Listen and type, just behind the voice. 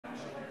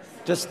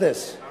Just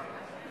this.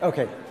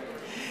 Okay.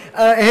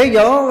 Hey,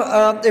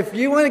 y'all, if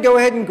you want to go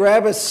ahead and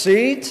grab a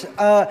seat,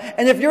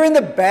 and if you're in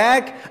the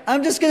back,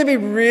 I'm just going to be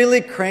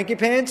really cranky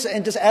pants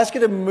and just ask you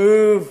to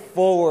move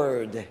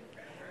forward.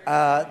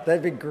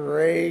 That'd be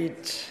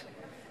great.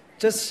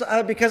 Just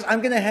because I'm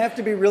going to have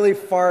to be really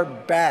far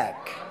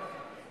back.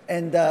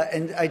 And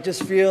I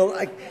just feel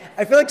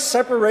I feel like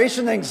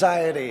separation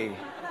anxiety.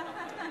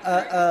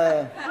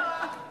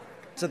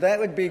 So that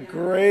would be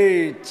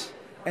great.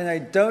 And I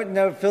don't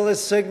know, Phil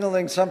is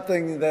signaling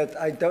something that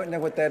I don't know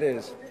what that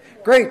is.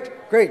 Great.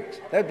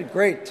 That'd be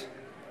great.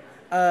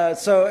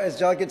 So as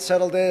y'all get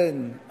settled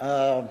in,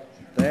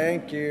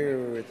 thank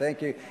you.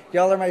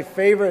 Y'all are my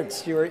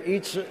favorites. You are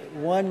each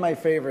one my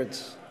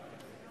favorites.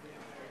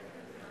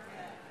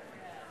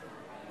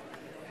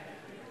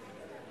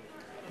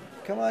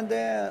 Come on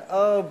down.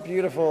 Oh,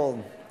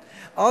 beautiful.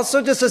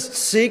 Also, just a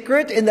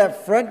secret, in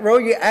that front row,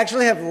 you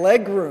actually have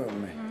leg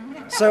room.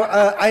 So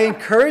I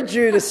encourage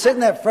you to sit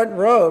in that front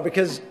row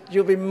because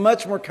you'll be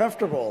much more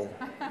comfortable.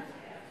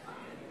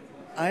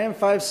 I am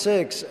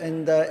 5'6",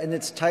 and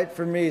it's tight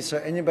for me, so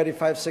anybody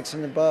 5'6"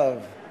 and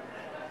above.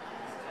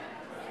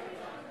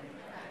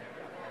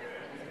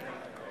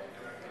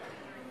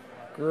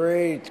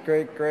 Great.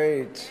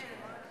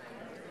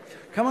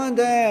 Come on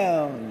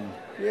down.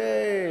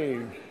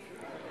 Yay.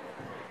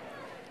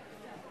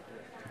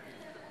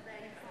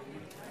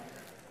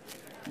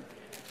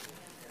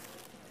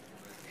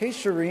 Hey,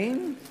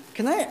 Shireen,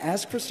 can I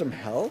ask for some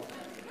help?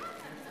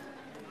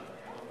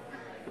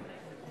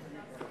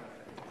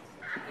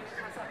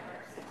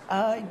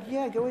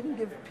 Yeah, go ahead and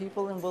give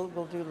people, and we'll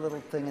do a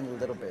little thing in a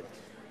little bit.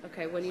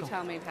 Okay, when you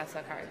tell me, pass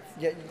out cards.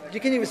 Yeah, you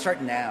can even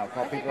start now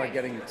while people are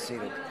getting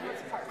seated.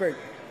 Great.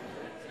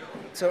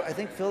 So I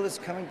think Phil is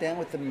coming down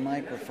with the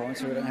microphone,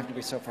 so we don't have to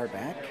be so far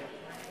back.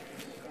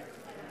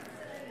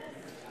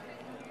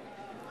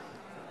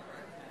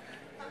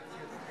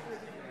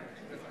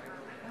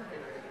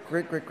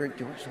 Great.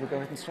 Should we go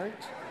ahead and start?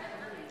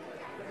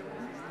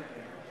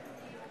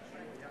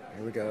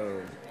 Here we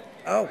go.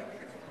 Oh!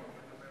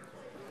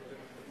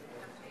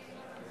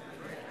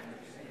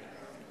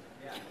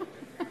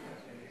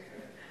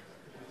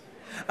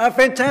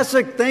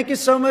 Fantastic. Thank you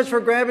so much for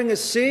grabbing a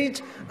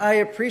seat. I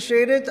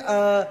appreciate it.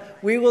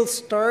 We will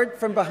start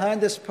from behind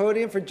this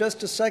podium for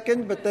just a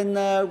second, but then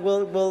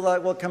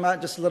we'll come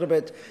out just a little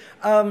bit.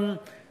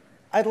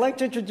 I'd like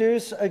to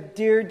introduce a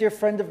dear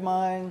friend of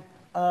mine,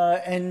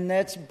 and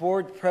NET's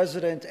board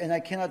president, and I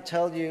cannot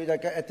tell you,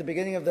 like at the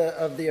beginning of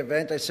the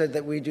event, I said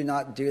that we do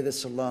not do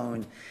this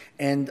alone,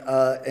 and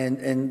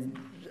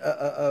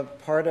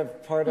part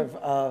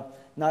of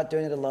not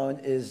doing it alone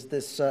is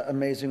this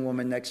amazing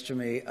woman next to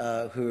me,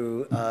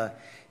 who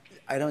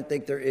I don't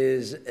think there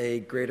is a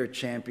greater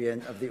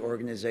champion of the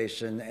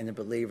organization and a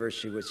believer.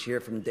 She was here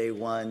from day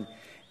one,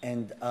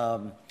 and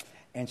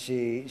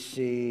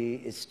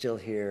she is still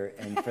here,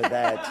 and for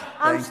that, thank you.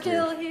 I'm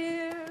still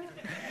here.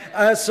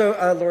 So,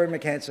 Lori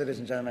McCants, ladies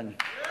and gentlemen.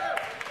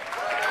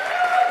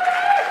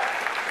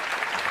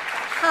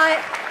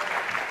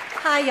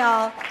 Hi,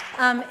 y'all.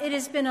 It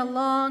has been a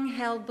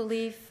long-held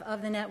belief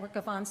of the network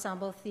of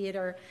Ensemble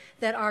Theater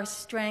that our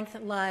strength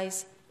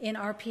lies in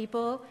our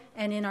people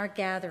and in our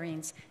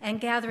gatherings,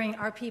 and gathering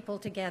our people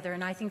together.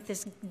 And I think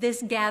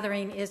this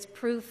gathering is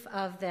proof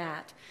of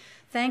that.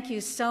 Thank you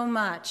so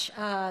much.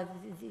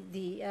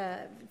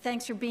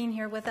 Thanks for being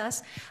here with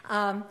us.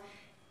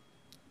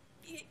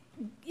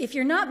 If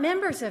you're not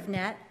members of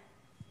NET,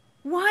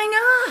 why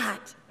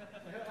not?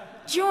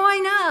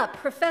 Join up.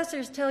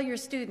 Professors, tell your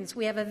students.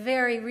 We have a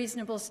very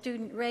reasonable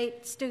student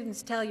rate.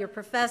 Students, tell your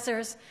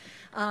professors.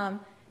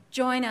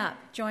 Join up.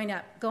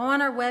 Go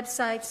on our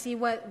website, see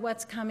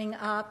what's coming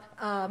up.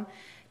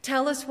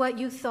 Tell us what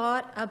you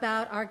thought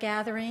about our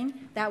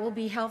gathering. That will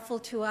be helpful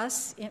to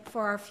us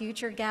for our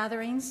future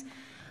gatherings.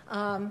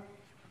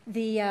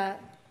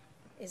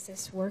 Is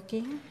this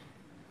working?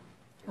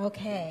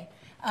 Okay.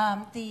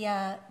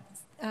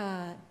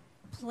 The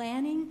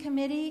planning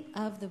committee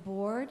of the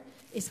board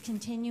is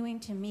continuing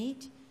to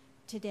meet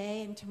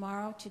today and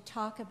tomorrow to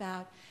talk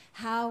about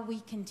how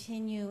we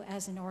continue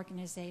as an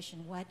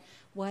organization. What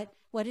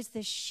is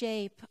the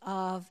shape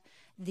of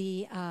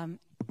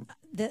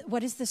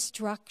what is the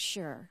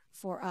structure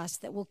for us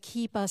that will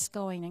keep us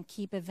going and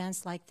keep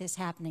events like this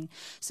happening?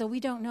 So we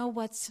don't know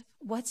what's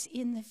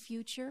in the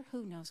future.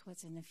 Who knows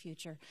what's in the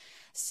future?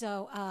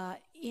 So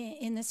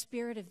in the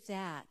spirit of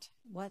that,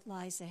 what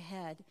lies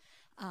ahead?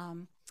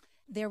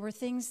 There were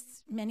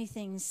many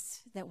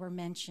things that were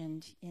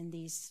mentioned in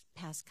these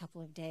past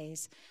couple of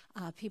days.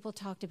 People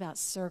talked about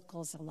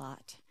circles a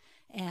lot,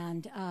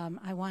 and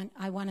I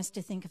want us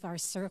to think of our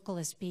circle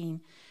as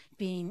being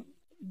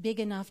big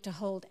enough to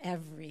hold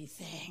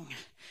everything,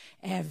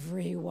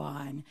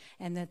 everyone,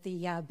 and that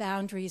the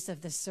boundaries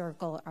of the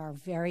circle are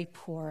very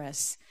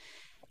porous.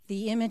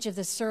 The image of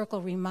the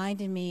circle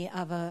reminded me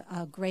of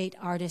a great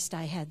artist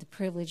I had the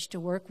privilege to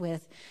work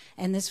with,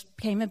 and this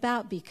came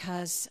about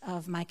because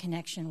of my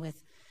connection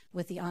with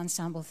the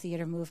ensemble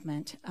theater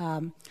movement.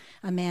 A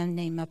man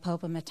named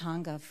Mapopa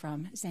Matanga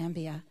from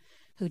Zambia,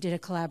 who did a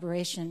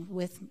collaboration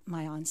with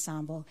my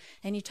ensemble,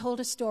 and he told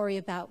a story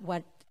about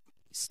what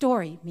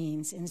story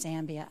means in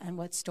Zambia and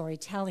what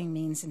storytelling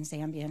means in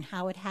Zambia and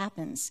how it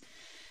happens,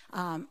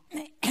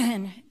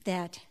 and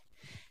that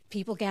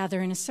people gather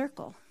in a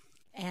circle,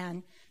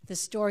 and the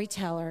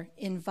storyteller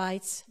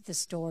invites the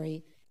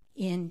story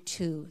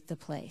into the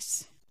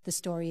place. The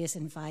story is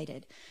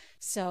invited.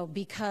 So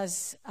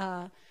because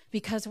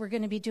we're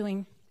going to be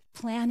doing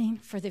planning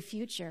for the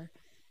future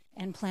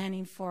and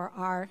planning for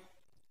our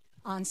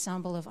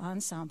ensemble of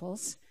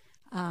ensembles,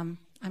 I'm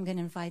going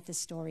to invite the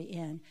story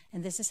in.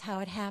 And this is how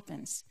it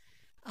happens.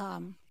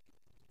 The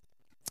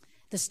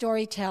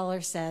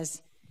storyteller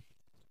says,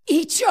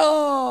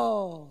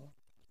 "Icho!"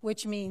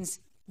 which means,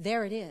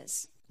 there it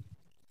is.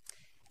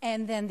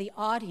 And then the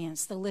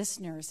audience, the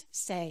listeners,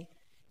 say,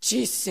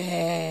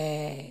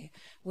 "Chise!"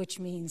 which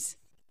means,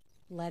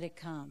 let it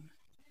come.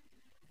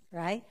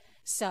 Right?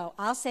 So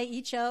I'll say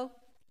Icho,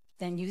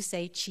 then you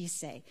say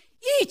Chise.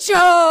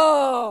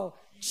 Icho!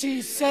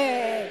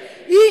 Chise!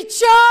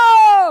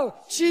 Icho!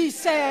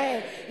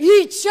 Chise!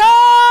 Icho!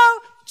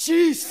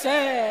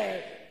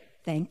 Chise!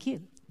 Thank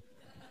you.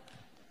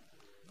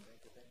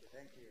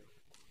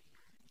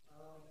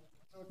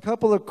 A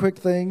couple of quick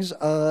things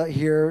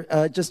here.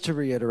 Just to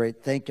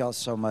reiterate, thank y'all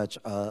so much.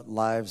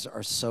 Lives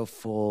are so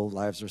full,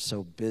 lives are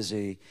so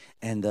busy,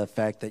 and the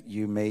fact that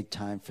you made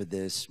time for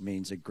this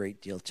means a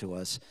great deal to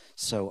us.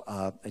 So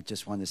I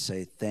just want to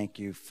say thank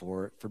you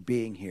for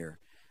being here.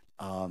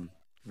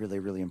 Really,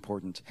 really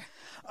important.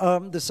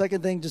 The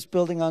second thing, just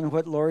building on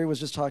what Lori was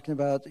just talking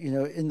about,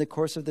 in the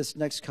course of this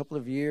next couple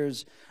of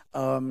years,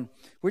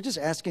 we're just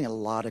asking a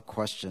lot of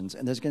questions,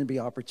 and there's going to be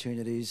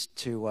opportunities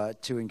to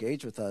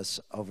engage with us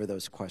over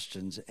those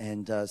questions.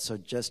 And so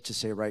just to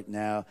say right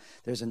now,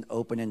 there's an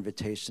open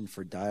invitation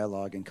for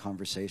dialogue and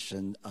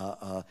conversation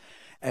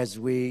as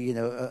we,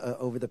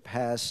 over the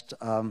past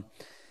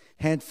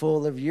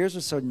handful of years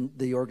or so,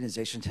 the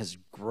organization has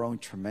grown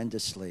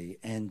tremendously,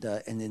 and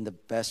in the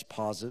best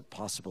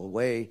possible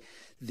way.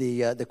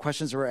 The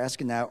questions we're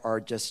asking now are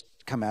just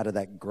come out of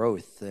that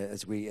growth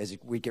as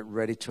we get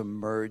ready to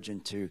emerge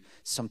into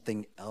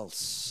something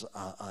else,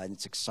 and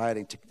it's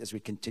exciting as we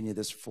continue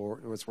this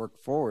work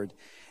forward.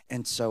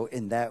 And so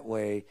in that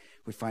way,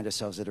 we find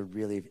ourselves at a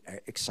really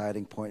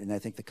exciting point. And I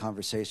think the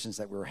conversations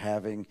that we're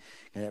having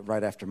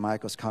right after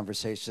Michael's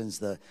conversations,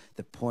 the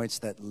points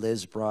that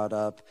Liz brought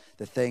up,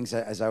 the things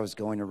that, as I was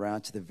going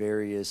around to the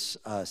various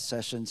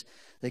sessions,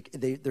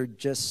 they're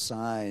just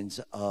signs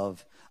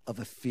of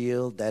a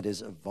field that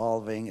is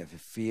evolving, of a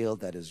field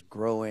that is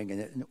growing,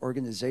 and an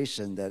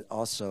organization that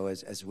also,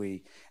 as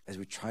we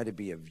try to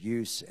be of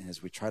use and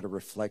as we try to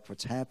reflect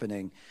what's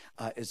happening,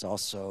 is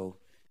also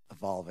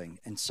evolving.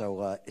 And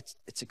so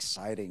it's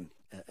exciting.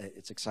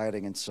 It's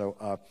exciting. And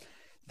so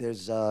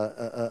there's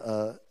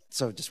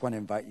so just want to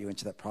invite you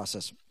into that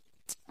process.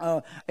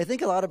 I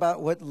think a lot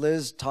about what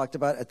Liz talked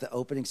about at the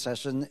opening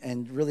session,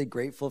 and really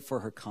grateful for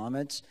her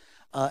comments,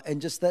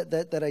 and just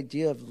that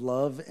idea of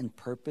love and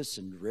purpose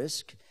and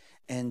risk,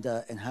 and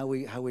how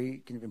we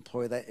can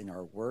employ that in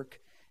our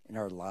work, in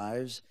our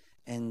lives,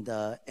 and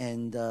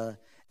the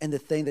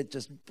thing that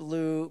just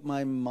blew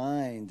my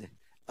mind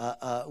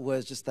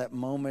was just that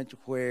moment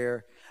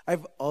where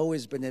I've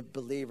always been a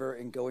believer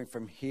in going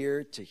from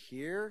here to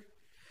here,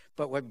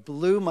 but what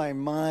blew my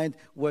mind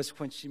was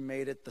when she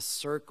made it the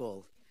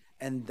circle,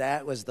 and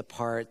that was the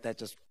part that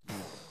just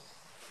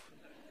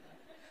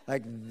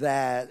like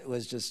that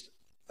was just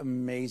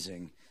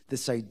amazing.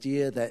 This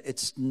idea that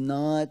it's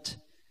not,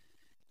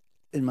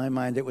 in my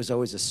mind, it was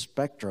always a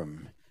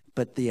spectrum,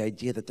 but the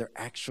idea that they're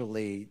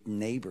actually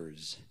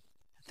neighbors.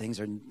 Things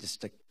are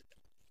just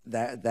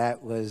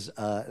that was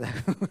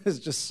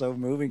just so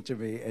moving to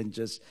me, and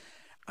just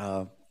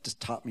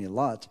taught me a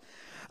lot.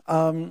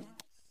 The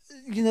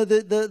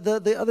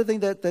other thing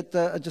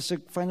that just to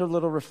find a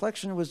little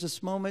reflection was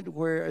this moment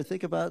where I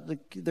think about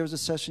there was a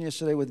session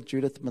yesterday with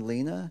Judith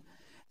Molina,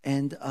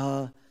 and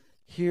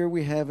here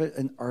we have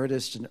an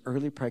artist, an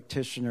early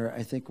practitioner.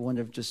 I think one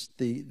of just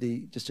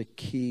just a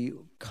key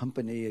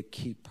company, a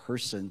key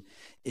person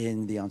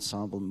in the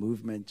ensemble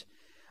movement.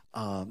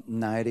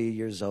 90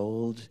 years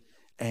old,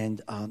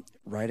 and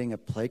writing a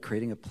play,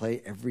 creating a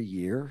play every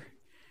year,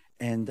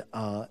 and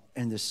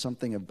there's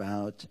something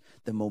about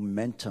the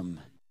momentum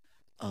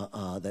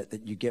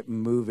that you get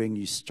moving,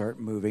 you start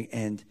moving,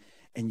 and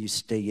you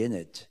stay in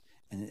it,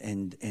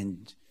 and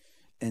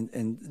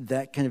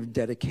that kind of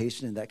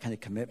dedication and that kind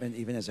of commitment.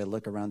 Even as I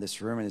look around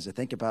this room, and as I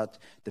think about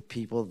the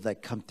people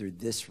that come through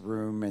this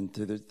room and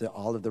through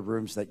all of the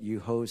rooms that you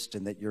host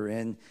and that you're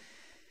in.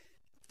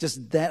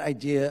 Just that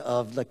idea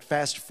of like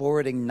fast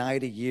forwarding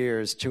 90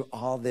 years to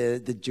all the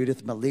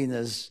Judith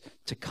Molinas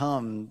to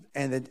come,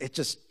 and it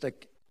just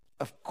like,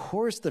 of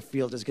course the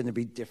field is going to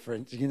be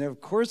different.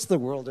 Of course the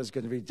world is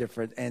going to be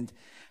different, and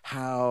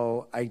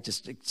how I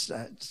just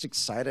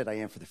excited I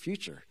am for the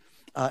future.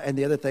 And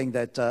the other thing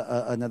that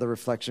another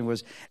reflection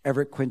was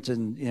Everett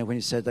Quinton. When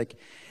he said like,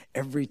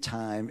 every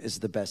time is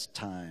the best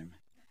time,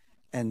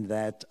 and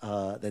that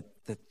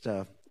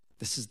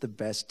this is the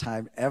best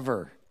time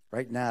ever.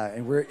 Right now,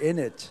 and we're in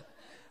it.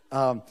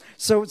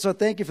 So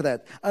thank you for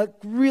that.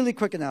 Really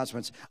quick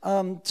announcements.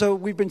 So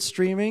we've been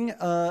streaming,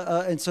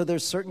 and so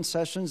there's certain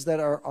sessions that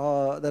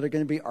are going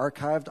to be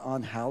archived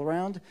on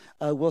HowlRound.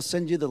 We'll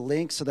send you the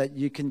link so that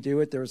you can do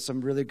it. There was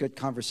some really good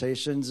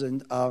conversations,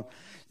 and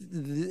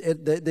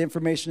the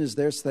information is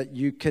there so that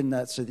you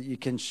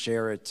can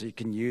share it, so you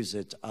can use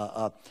it.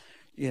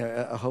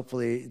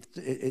 Hopefully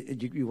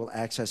you will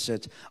access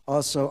it.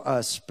 Also,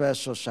 a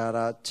special shout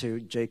out to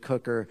Jay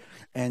Cooker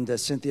and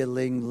Cynthia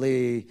Ling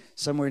Lee,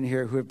 somewhere in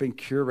here, who have been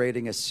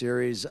curating a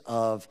series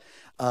of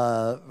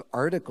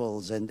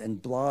articles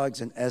and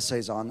blogs and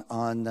essays on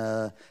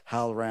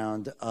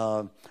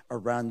HowlRound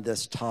around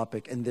this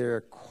topic, and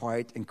they're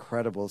quite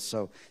incredible.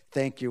 So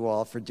thank you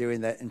all for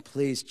doing that, and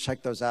please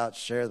check those out,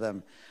 share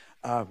them.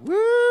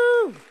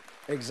 Woo!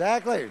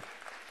 Exactly.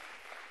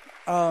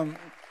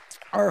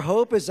 Our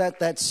hope is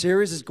that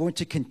series is going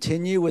to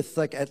continue with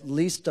like at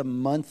least a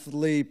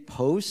monthly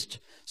post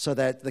so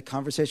that the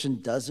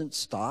conversation doesn't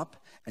stop,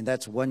 and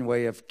that's one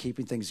way of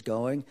keeping things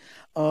going.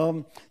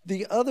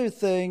 The other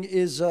thing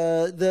is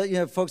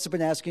folks have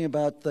been asking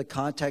about the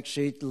contact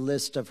sheet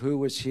list of who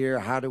was here,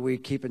 how do we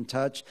keep in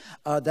touch?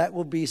 That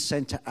will be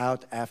sent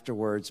out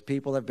afterwards.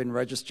 People have been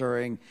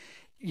registering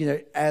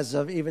as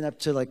of even up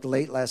to like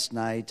late last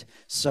night.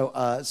 So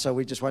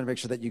we just want to make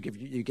sure that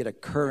you get a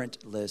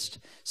current list.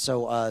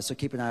 So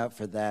keep an eye out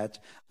for that.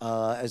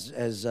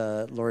 As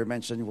Lori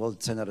mentioned, we'll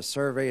send out a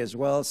survey as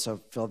well.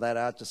 So fill that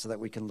out just so that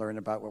we can learn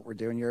about what we're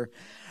doing here.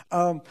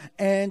 Also,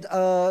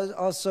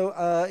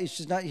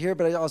 she's not here,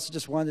 but I also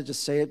just wanted to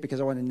say it because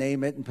I want to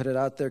name it and put it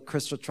out there.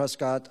 Crystal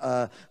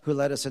Truscott, who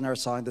led us in our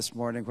song this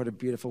morning. What a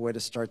beautiful way to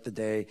start the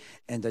day.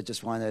 And I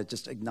just want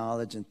to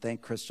acknowledge and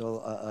thank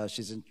Crystal.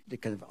 She's in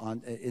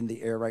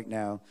the air right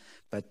now,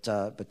 but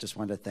just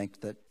wanted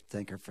to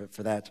thank her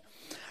for that.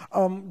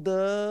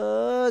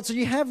 So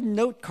you have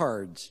note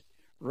cards,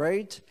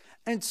 right?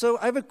 And so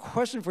I have a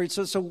question for you.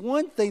 So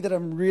one thing that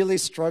I'm really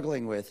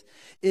struggling with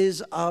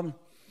is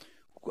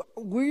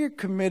we're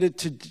committed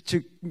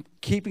to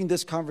keeping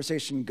this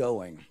conversation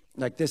going.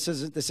 Like this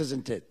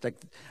isn't it. Like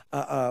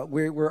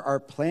our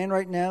plan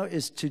right now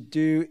is to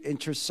do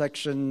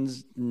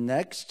intersections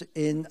next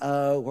in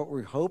what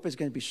we hope is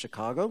going to be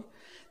Chicago.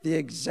 The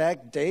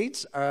exact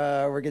dates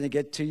we're going to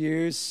get to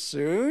you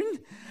soon.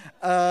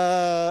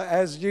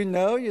 As you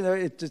know,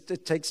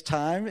 it takes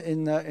time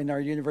in our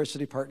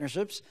university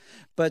partnerships,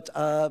 but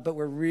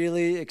we're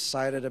really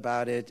excited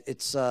about it.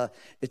 It's a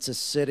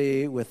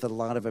city with a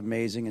lot of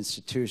amazing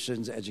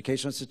institutions,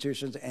 educational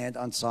institutions, and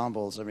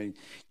ensembles. I mean,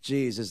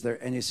 geez, is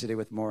there any city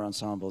with more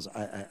ensembles?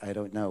 I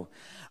don't know,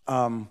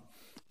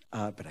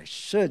 but I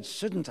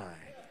shouldn't I?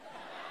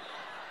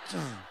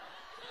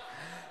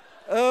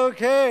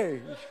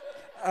 Okay.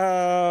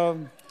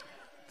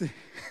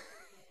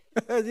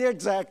 Yeah,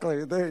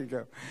 exactly. There you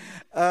go.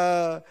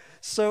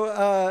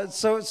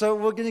 So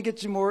we're going to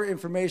get you more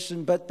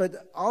information,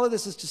 but all of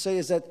this is to say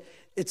is that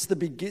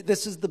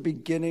this is the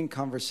beginning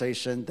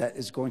conversation that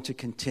is going to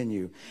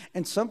continue,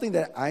 and something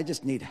that I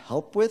just need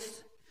help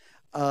with.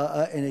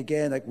 And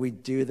again, like we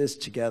do this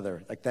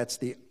together. Like that's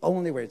the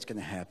only way it's going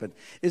to happen.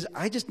 Is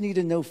I just need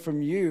to know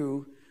from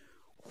you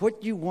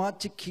what you want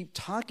to keep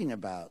talking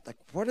about. Like,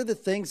 what are the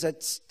things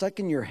that stuck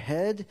in your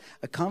head?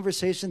 A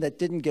conversation that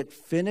didn't get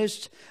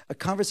finished? A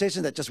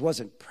conversation that just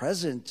wasn't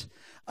present?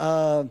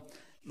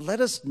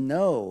 Let us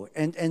know.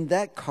 And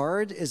that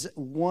card is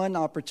one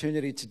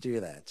opportunity to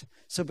do that.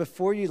 So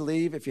before you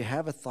leave, if you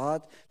have a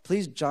thought,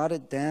 please jot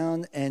it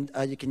down, and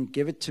you can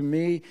give it to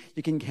me.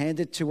 You can hand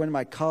it to one of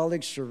my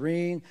colleagues,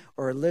 Shireen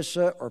or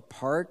Alicia or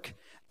Park,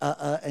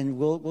 and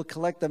we'll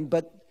collect them.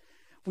 But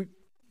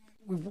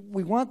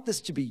we want this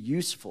to be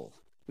useful.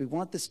 We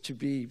want this to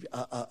be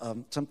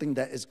something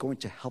that is going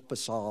to help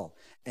us all.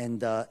 And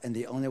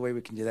the only way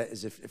we can do that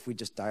is if we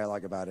just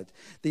dialogue about it.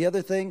 The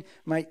other thing,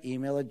 my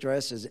email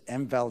address is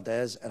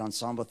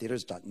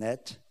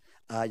mvaldez@ensembletheaters.net.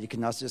 You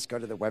can also just go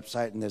to the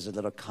website, and there's a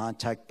little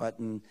contact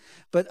button.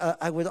 But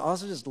I would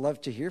also just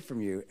love to hear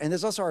from you. And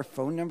there's also our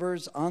phone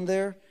numbers on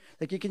there.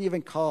 Like, you can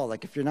even call.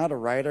 Like, if you're not a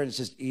writer, it's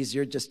just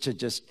easier just to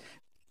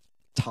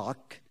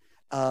talk.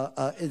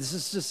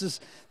 This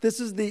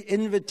is the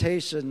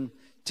invitation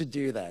to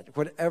do that.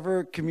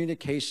 Whatever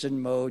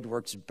communication mode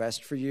works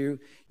best for you,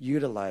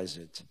 utilize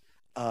it.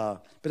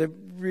 But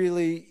I'm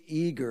really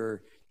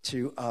eager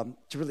to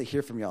really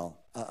hear from y'all,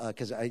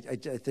 because I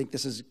think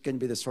this is going to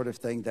be the sort of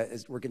thing that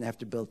we're going to have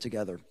to build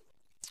together.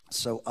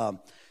 So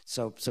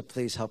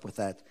please help with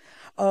that.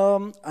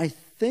 I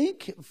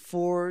think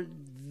for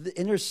the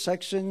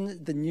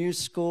intersection, the new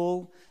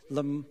school.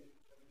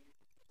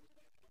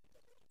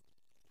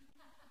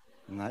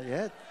 Not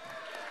yet.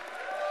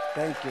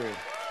 Thank you.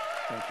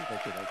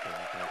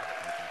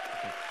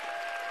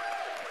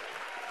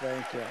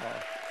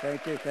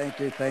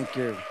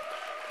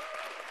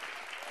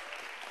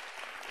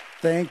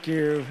 Thank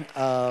you.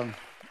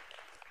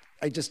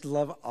 I just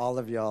love all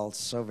of y'all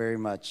so very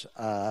much,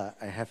 I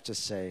have to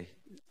say,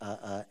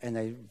 and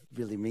I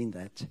really mean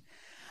that.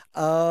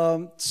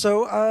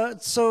 So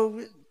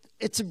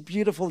It's a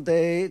beautiful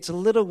day. It's a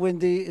little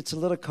windy. It's a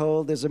little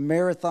cold. There's a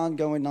marathon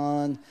going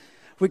on.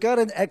 We got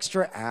an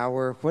extra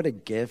hour. What a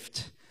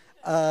gift.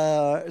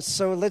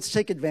 So let's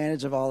take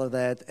advantage of all of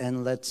that,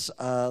 and let's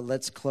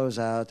close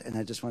out. And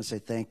I just want to say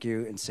thank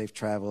you and safe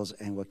travels,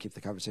 and we'll keep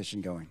the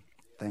conversation going.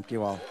 Thank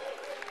you all.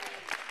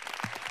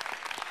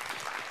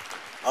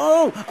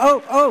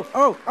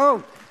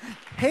 Oh.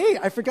 Hey,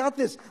 I forgot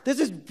this. There's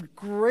this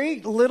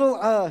great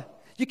little,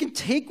 you can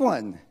take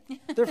one.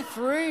 They're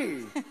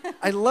free.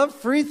 I love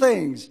free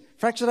things.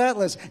 Fractured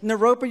Atlas.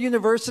 Naropa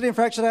University and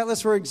Fractured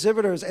Atlas were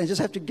exhibitors, and just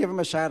have to give them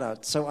a shout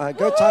out. So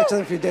go talk to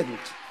them if you didn't.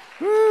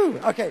 Woo!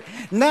 Okay,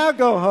 now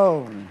go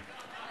home.